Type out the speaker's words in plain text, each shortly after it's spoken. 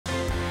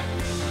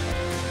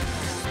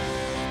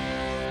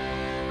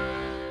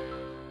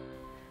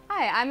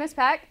Hi, I'm Miss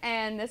Pack,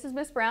 and this is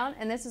Miss Brown,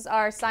 and this is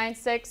our Science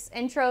 6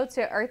 Intro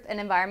to Earth and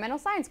Environmental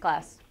Science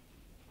class.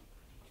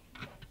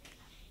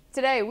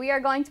 Today we are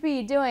going to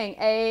be doing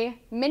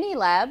a mini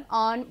lab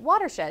on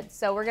watersheds.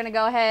 So we're going to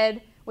go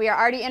ahead, we are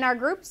already in our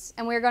groups,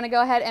 and we're going to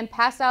go ahead and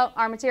pass out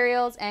our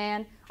materials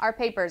and our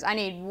papers. I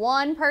need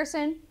one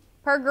person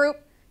per group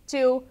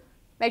to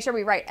make sure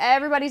we write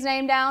everybody's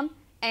name down,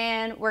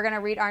 and we're going to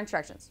read our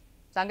instructions.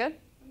 Sound good?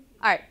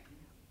 All right.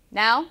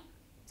 Now,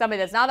 somebody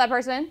that's not that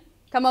person,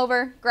 come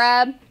over,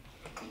 grab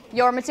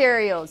your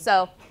materials.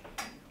 So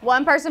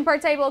one person per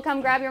table, come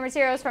grab your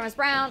materials from Ms.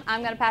 Brown. I'm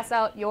going to pass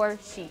out your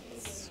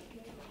sheets.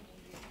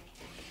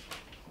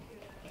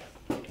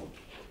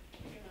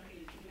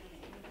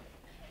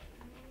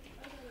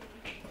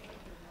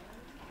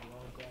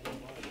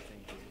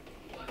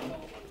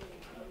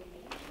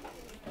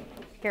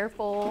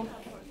 Careful.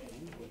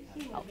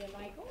 Oh.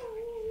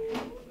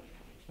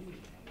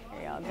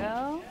 There y'all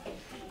go.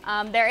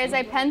 There is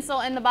a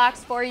pencil in the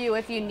box for you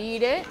if you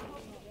need it.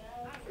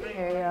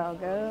 There y'all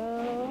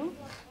go.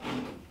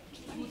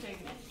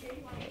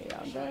 There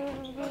y'all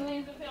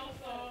go.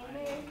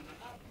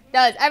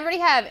 Does everybody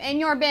have in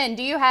your bin,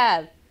 do you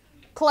have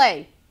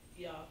clay?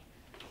 Yeah.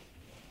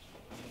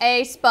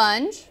 A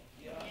sponge?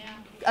 Yeah.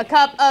 A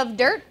cup of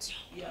dirt?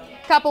 Yeah.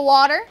 Cup of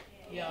water?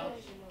 Yeah.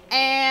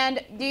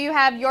 And do you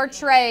have your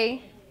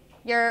tray,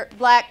 your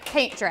black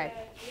paint tray?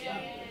 Yeah.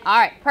 All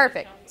right,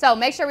 perfect. So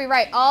make sure we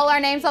write all our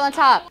names on the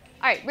top. All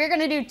right, we're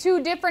going to do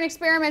two different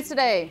experiments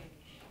today.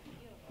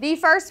 The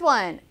first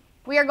one,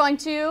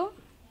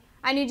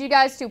 I need you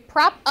guys to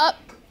prop up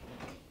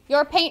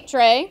your paint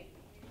tray.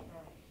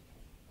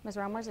 Ms.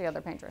 Brown, where's the other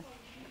paint tray?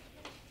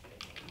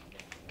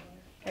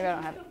 Maybe I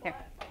don't have it. Here.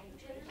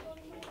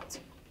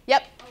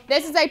 Yep,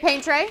 this is a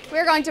paint tray.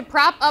 We're going to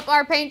prop up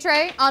our paint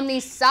tray on the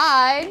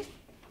side,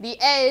 the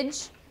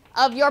edge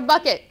of your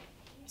bucket,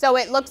 so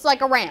it looks like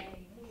a ramp.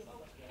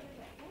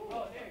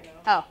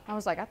 Oh, I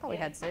was like, I thought we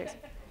had 6.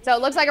 So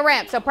it looks like a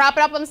ramp. So prop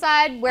it up on the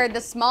side where the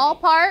small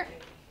part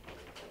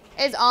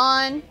is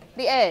on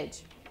the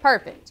edge.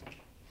 Perfect.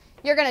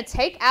 You're going to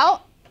take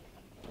out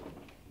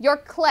your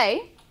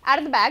clay out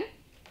of the bag,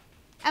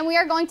 and we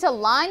are going to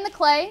line the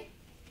clay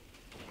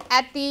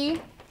at the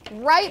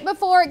right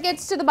before it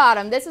gets to the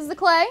bottom. This is the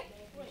clay.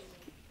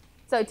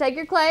 So take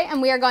your clay,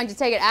 and we are going to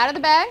take it out of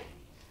the bag.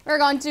 We're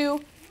going to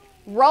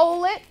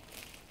roll it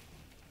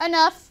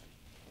enough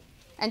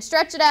and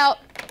stretch it out.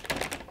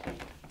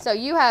 So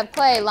you have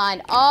clay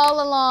lined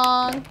all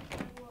along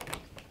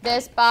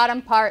this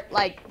bottom part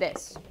like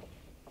this.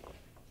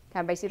 Can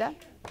everybody see that?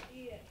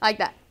 Like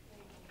that.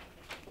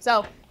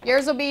 So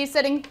yours will be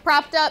sitting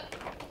propped up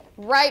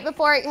right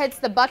before it hits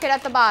the bucket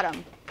at the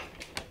bottom.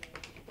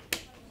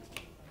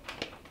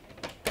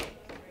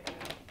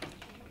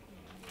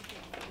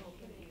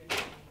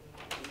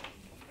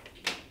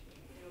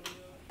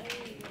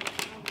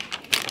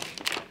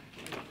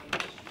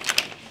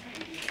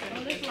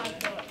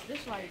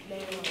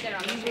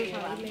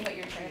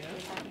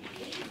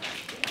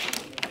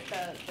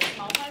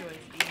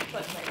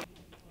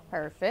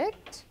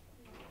 Perfect.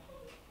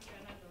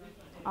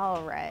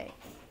 All right.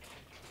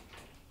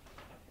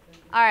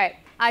 All right.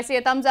 I see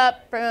a thumbs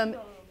up from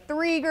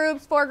 3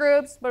 groups, 4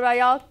 groups. What about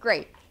y'all?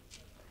 Great.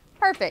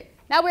 Perfect.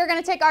 Now we're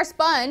going to take our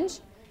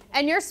sponge,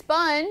 and your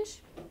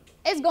sponge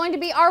is going to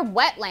be our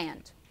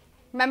wetland.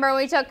 Remember when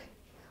we took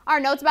our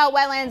notes about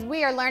wetlands,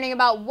 we are learning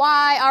about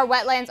why our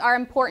wetlands are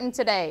important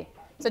today.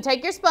 So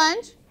take your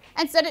sponge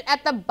and set it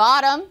at the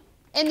bottom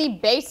in the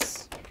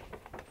base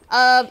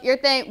of your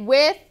thing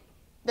with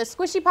the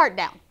squishy part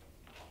down.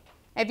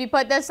 If you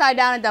put this side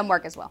down, it doesn't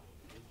work as well.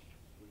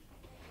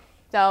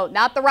 So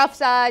not the rough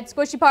side,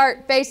 squishy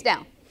part, face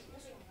down.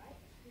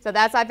 So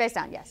that side face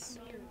down, yes.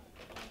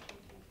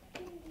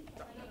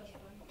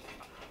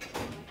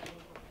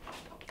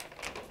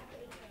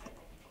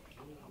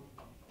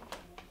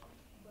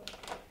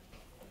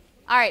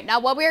 All right, now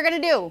what we are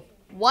going to do,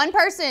 one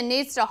person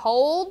needs to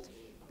hold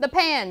the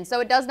pan so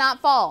it does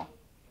not fall.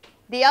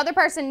 The other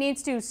person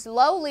needs to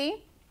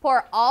slowly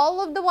pour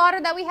all of the water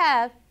that we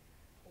have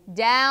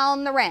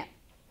down the ramp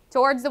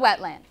towards the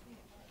wetland.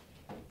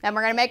 Then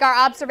we're going to make our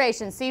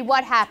observations, see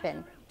what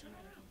happened.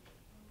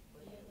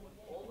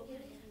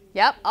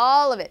 Yep,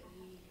 all of it.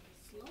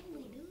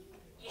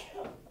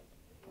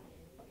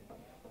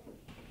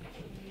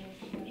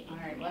 All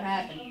right, what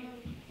happened?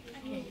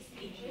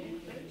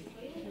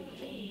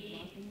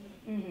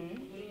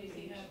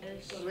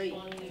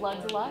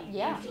 Floods a lot?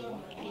 Yeah.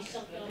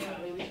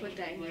 We put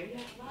that here.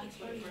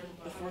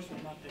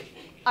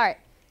 All right,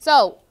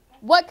 so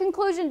what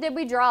conclusion did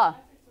we draw?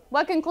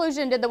 What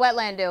conclusion did the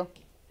wetland do?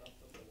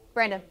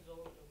 Brandon?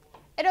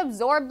 It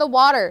absorbed the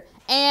water.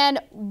 And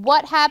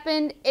what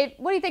happened,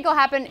 what do you think will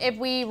happen if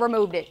we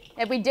removed it?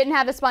 If we didn't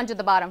have the sponge at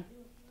the bottom?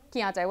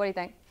 Keontae, what do you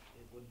think?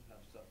 It wouldn't have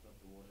sucked up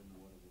the water, and the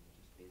water would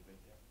just stay right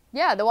there.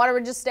 Yeah, the water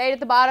would just stay at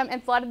the bottom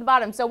and flood at the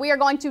bottom. So we are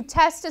going to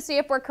test to see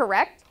if we're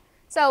correct.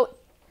 So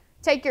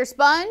take your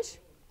sponge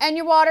and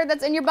your water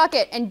that's in your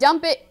bucket and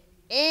dump it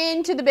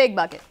into the big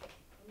bucket.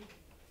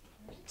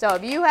 So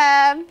if you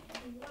have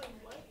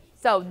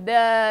So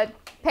the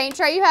paint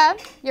tray you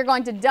have, you're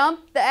going to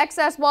dump the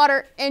excess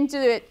water into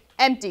it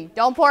empty.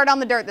 Don't pour it on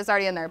the dirt that's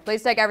already in there.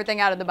 Please take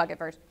everything out of the bucket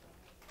first.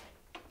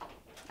 All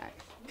right.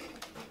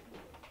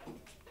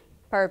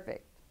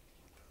 Perfect.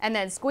 And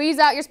then squeeze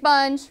out your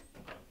sponge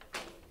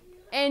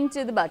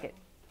into the bucket.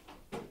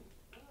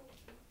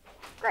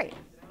 Great.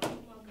 All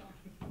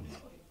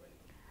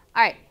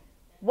right.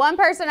 One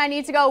person, I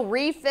need to go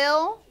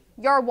refill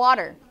your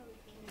water.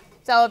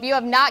 So if you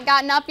have not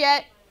gotten up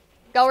yet,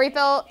 go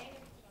refill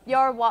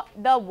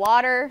the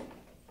water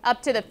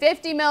up to the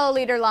 50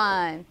 milliliter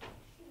line.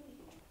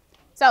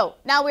 So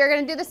now we're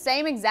going to do the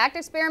same exact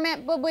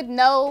experiment, but with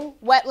no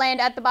wetland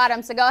at the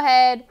bottom. So go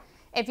ahead.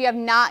 If you have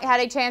not had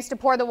a chance to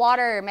pour the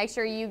water, make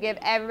sure you give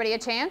everybody a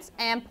chance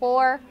and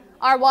pour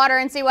our water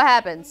and see what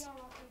happens.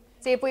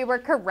 See if we were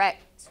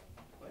correct.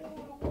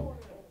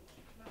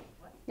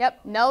 Yep,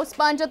 no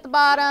sponge at the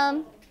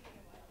bottom.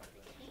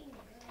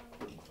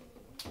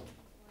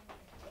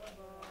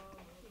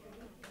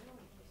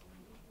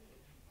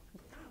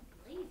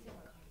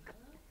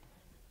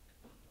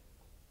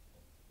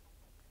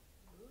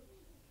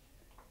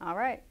 All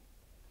right.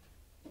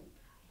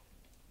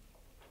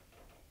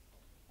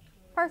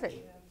 Perfect.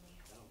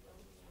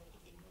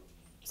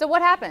 So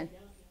what happened?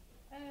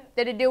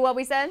 Did it do what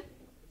we said?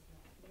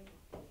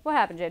 What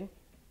happened, Jaden?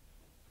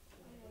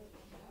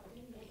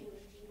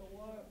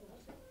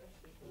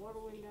 Water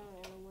went down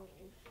and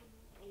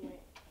it went.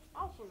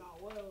 I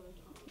forgot what it was.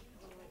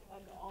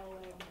 Like all the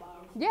way at the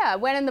bottom. Yeah, it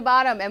went in the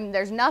bottom and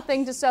there's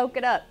nothing to soak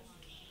it up.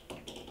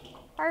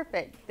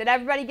 Perfect. Did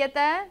everybody get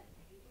that?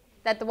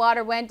 That the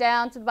water went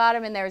down to the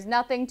bottom and there's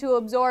nothing to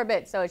absorb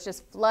it, so it's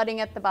just flooding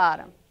at the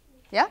bottom.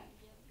 Yeah?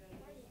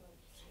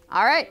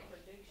 All right.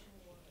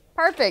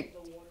 Perfect.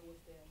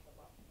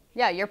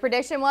 Yeah, your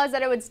prediction was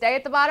that it would stay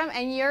at the bottom,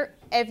 and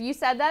if you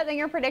said that, then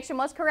your prediction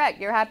was correct.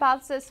 Your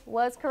hypothesis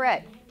was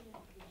correct.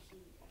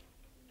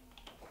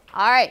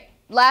 All right,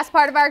 last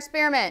part of our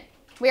experiment.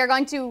 We are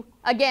going to,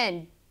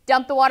 again,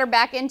 dump the water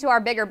back into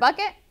our bigger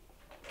bucket.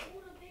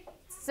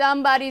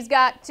 Somebody's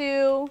got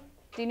to,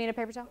 do you need a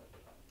paper towel?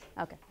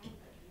 Okay.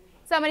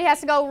 Somebody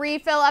has to go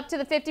refill up to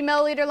the 50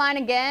 milliliter line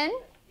again.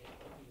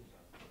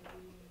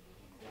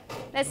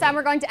 This time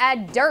we're going to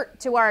add dirt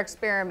to our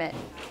experiment.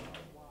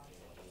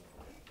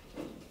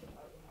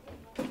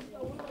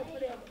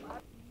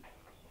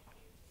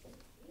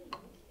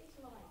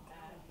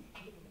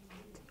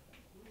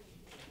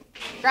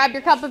 Grab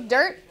your cup of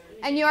dirt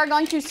and you are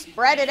going to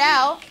spread it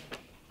out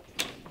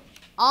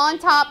on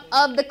top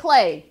of the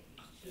clay.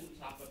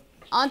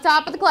 On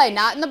top of the clay,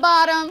 not in the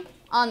bottom,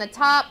 on the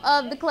top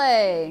of the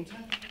clay.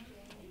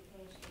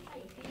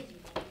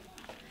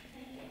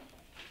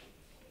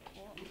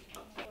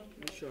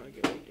 Make sure I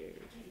get right there.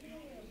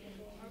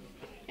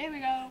 Here we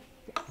go.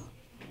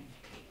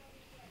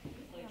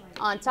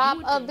 On top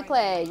of the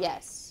clay,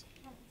 yes.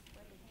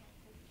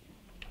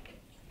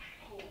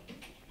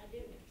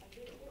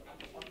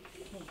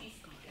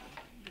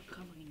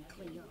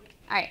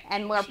 All right,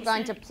 and we're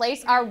going to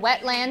place our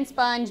wetland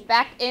sponge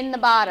back in the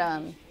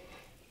bottom.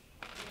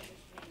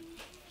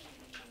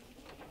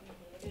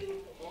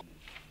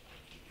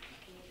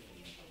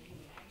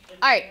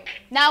 All right,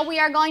 now we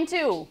are going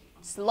to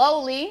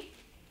slowly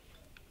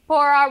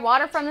pour our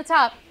water from the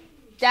top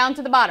down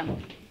to the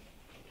bottom.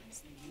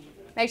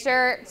 Make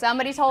sure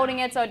somebody's holding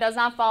it so it does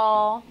not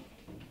fall.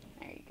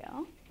 There you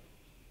go.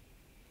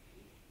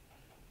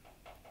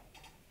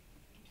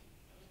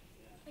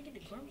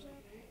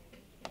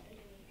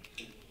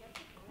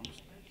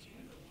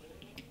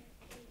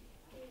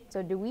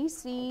 So do we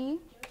see,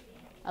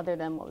 other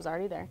than what was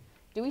already there,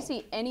 do we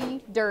see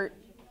any dirt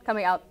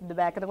coming out the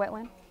back of the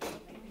wetland?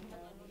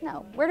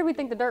 No. Where do we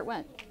think the dirt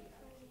went?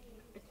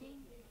 I think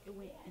it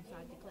went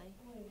inside the clay.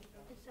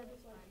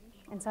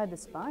 Inside the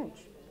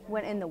sponge.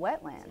 Went in the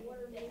wetland.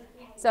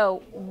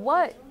 So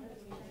what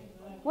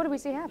do we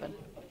see happen?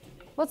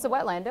 What's the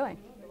wetland doing?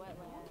 The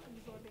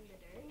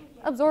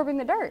wetland Absorbing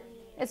the dirt.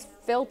 It's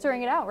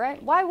filtering it out,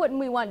 right? Why wouldn't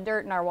we want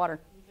dirt in our water?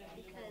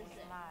 because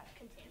it's not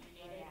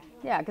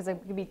contaminated. Yeah, because it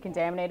could be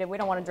contaminated. We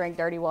don't want to drink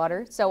dirty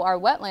water. So our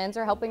wetlands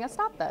are helping us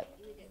stop that.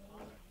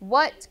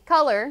 What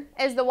color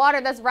is the water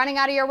that's running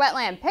out of your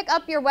wetland? Pick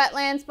up your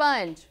wetland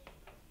sponge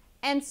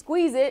and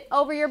squeeze it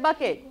over your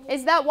bucket.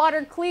 Is that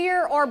water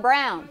clear or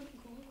brown?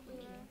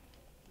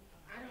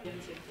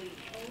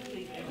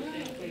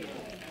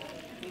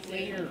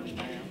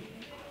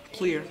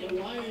 Clear.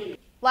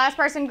 Last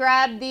person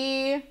grab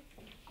the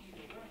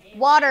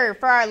water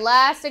for our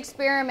last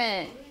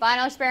experiment,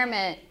 final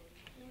experiment.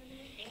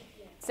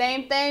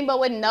 Same thing, but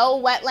with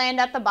no wetland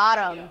at the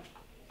bottom.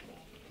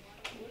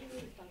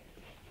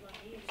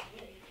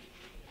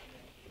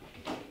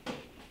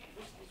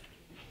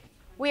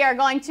 We are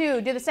going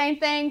to do the same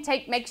thing.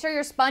 Make sure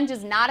your sponge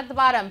is not at the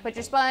bottom. Put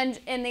your sponge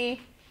in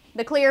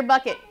the clear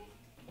bucket.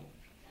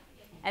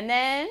 And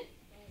then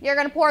you're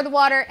going to pour the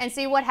water and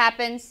see what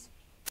happens.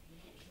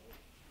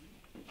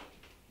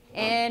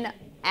 And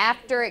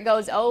after it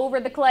goes over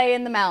the clay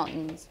in the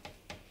mountains.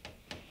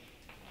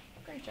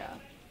 Great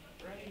job.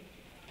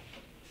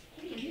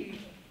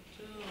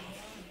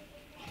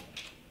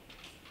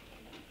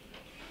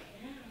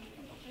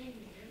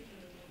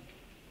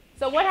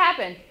 So what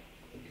happened?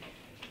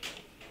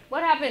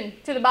 What happened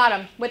to the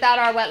bottom without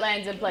our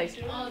wetlands in place?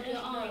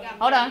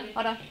 Hold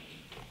on.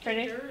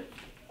 Trinity? Dirt,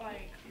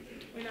 like,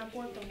 when I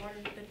poured the water,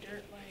 the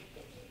dirt, like,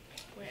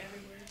 went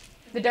everywhere.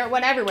 The dirt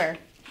went everywhere.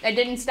 It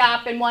didn't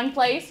stop in one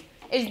place.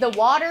 Is the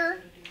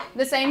water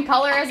the same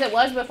color as it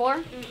was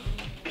before?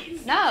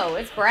 No,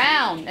 it's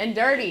brown and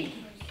dirty.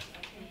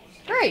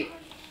 Great.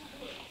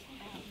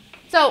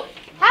 So,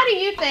 how do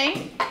you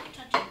think,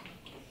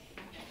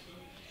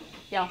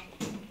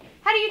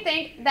 how do you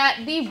think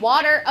that the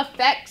water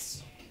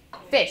affects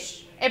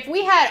fish? If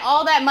we had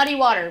all that muddy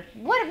water,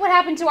 what would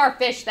happen to our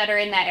fish that are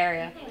in that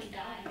area?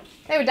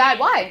 They would die.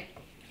 Why?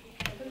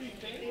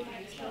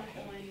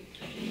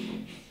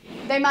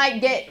 They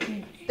might get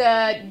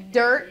the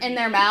dirt in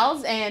their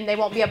mouths and they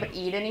won't be able to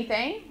eat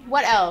anything.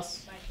 What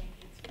else?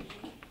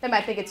 They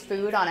might think it's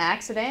food on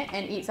accident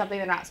and eat something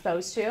they're not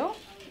supposed to.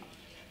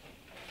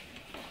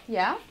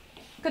 Yeah?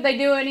 Could they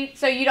do any?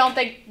 So you don't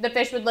think the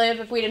fish would live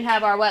if we didn't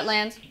have our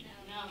wetlands?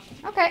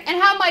 No. Okay.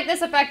 And how might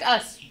this affect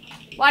us?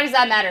 Why does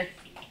that matter?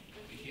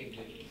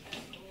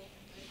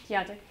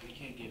 Keontae? We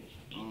can't get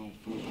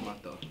food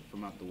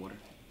from out the water,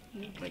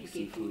 like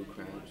seafood,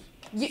 crabs.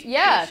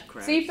 Yeah, Fish,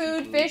 crabs,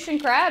 seafood, fish,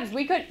 and crabs.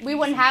 We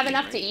wouldn't have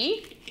enough to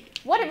eat.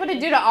 What would it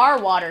do to our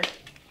water?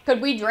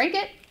 Could we drink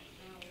it?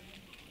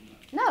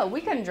 No, we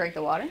couldn't drink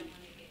the water.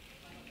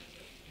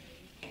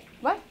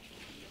 What?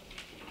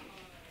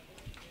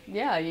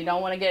 Yeah, you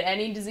don't want to get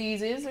any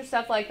diseases or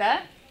stuff like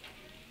that.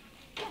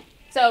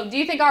 So, do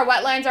you think our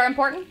wetlands are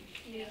important?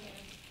 Yeah.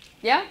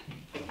 Yeah?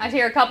 I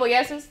hear a couple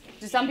yeses.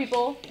 Do some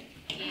people?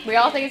 We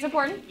all think it's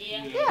important?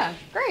 Yeah. Yeah,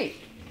 great.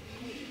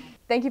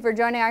 Thank you for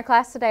joining our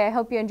class today. I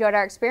hope you enjoyed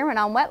our experiment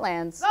on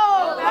wetlands.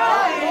 Go,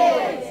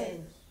 guys!